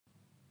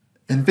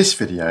In this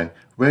video,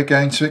 we're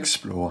going to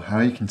explore how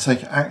you can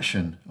take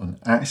action on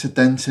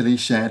accidentally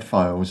shared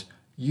files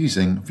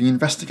using the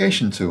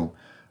investigation tool,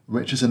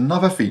 which is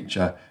another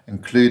feature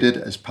included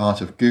as part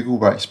of Google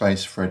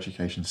Workspace for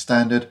Education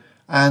Standard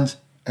and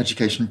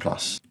Education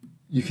Plus.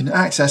 You can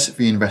access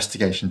the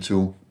investigation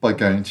tool by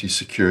going to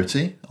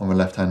Security on the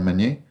left-hand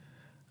menu,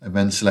 and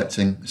then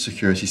selecting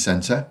Security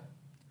Center,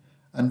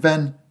 and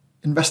then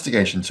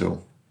Investigation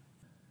Tool.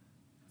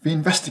 The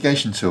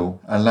investigation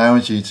tool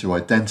allows you to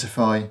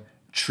identify,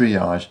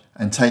 triage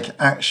and take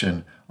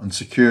action on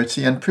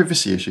security and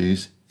privacy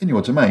issues in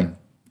your domain.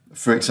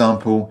 For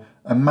example,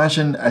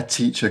 imagine a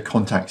teacher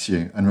contacts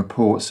you and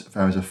reports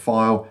there is a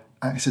file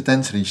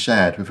accidentally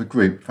shared with a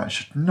group that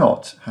should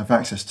not have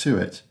access to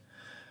it,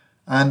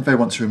 and they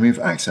want to remove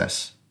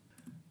access.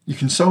 You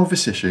can solve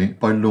this issue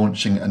by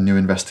launching a new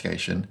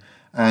investigation,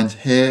 and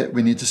here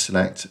we need to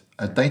select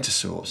a data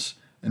source.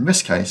 In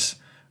this case,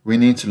 we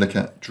need to look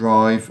at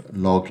Drive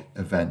Log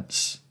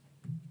Events,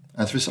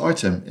 as this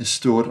item is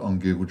stored on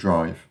Google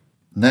Drive.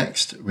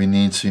 Next, we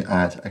need to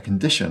add a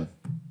condition.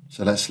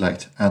 So let's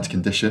select Add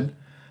Condition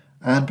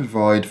and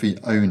provide the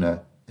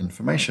owner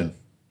information.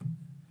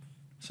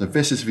 So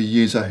this is the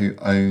user who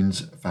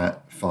owns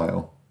that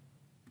file.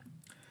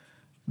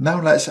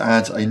 Now let's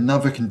add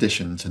another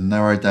condition to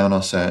narrow down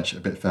our search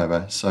a bit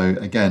further. So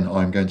again,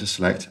 I'm going to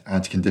select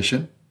Add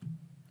Condition.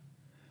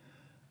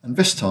 And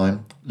this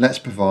time, let's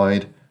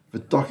provide the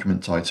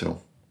document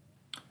title.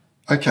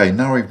 Okay,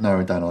 now we've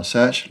narrowed down our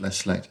search, let's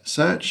select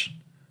Search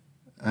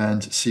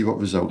and see what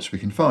results we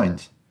can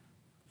find.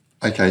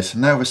 Okay, so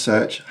now the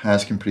search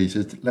has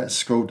completed. Let's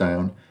scroll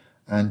down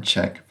and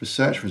check the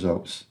search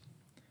results.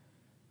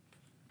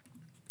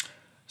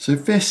 So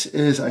this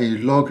is a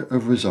log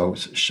of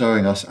results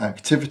showing us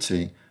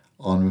activity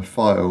on the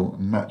file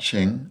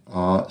matching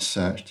our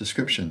search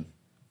description.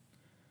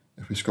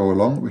 If we scroll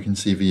along, we can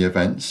see the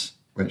events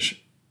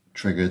which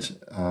triggered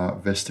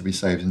this to be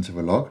saved into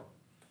the log.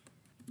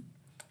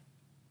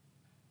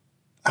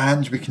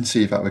 And we can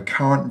see that the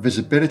current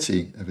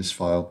visibility of this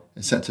file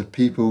is set to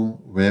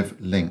people with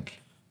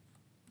link.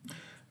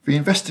 The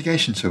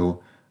investigation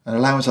tool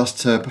allows us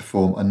to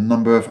perform a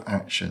number of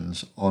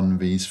actions on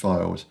these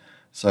files.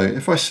 So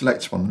if I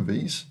select one of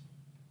these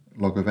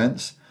log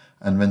events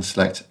and then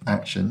select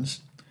actions,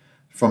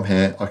 from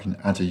here I can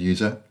add a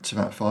user to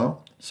that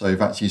file. So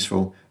that's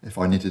useful if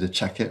I needed to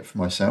check it for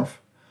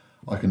myself.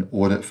 I can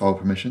audit file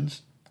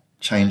permissions,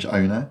 change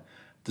owner,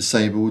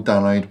 disable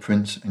download,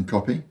 print and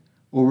copy,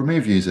 or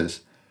remove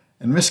users.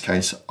 In this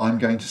case, I'm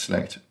going to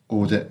select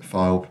Audit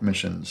File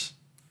Permissions.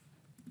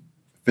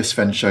 This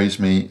then shows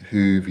me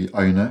who the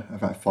owner of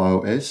that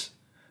file is,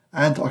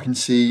 and I can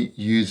see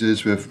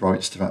users with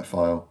rights to that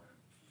file.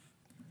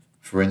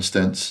 For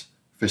instance,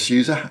 this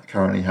user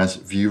currently has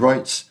view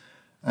rights,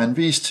 and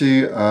these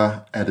two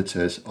are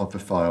editors of the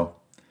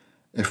file.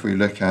 If we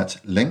look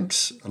at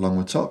links along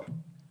the top,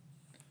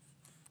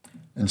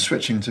 and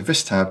switching to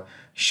this tab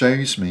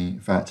shows me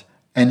that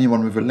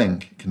anyone with a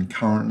link can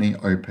currently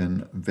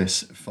open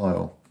this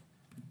file.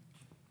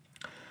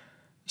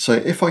 So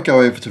if I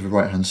go over to the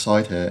right hand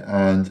side here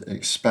and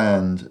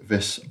expand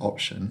this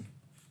option,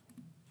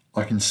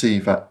 I can see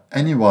that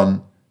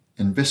anyone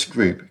in this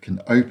group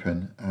can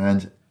open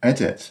and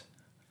edit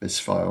this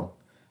file,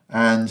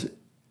 and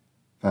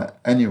that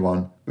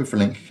anyone with a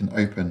link can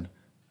open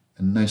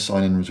and no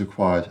sign-in was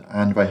required,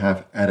 and they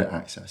have edit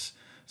access.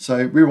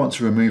 So we want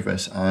to remove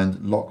this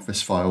and lock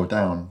this file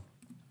down.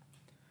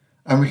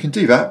 And we can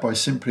do that by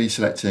simply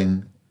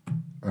selecting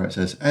where it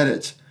says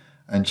Edit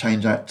and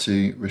change that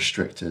to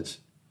Restricted.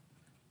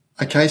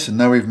 Okay, so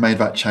now we've made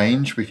that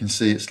change, we can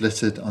see it's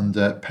listed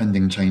under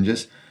Pending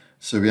Changes.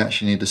 So we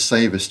actually need to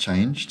save this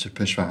change to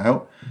push that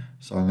out.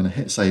 So I'm going to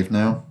hit Save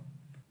now.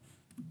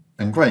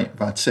 And great,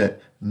 that's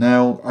it.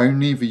 Now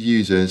only the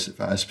users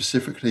that have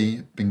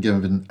specifically been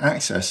given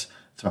access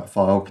to that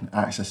file can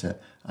access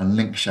it, and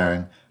link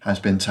sharing has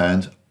been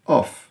turned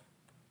off.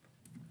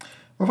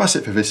 Well, that's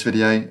it for this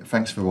video.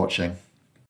 Thanks for watching.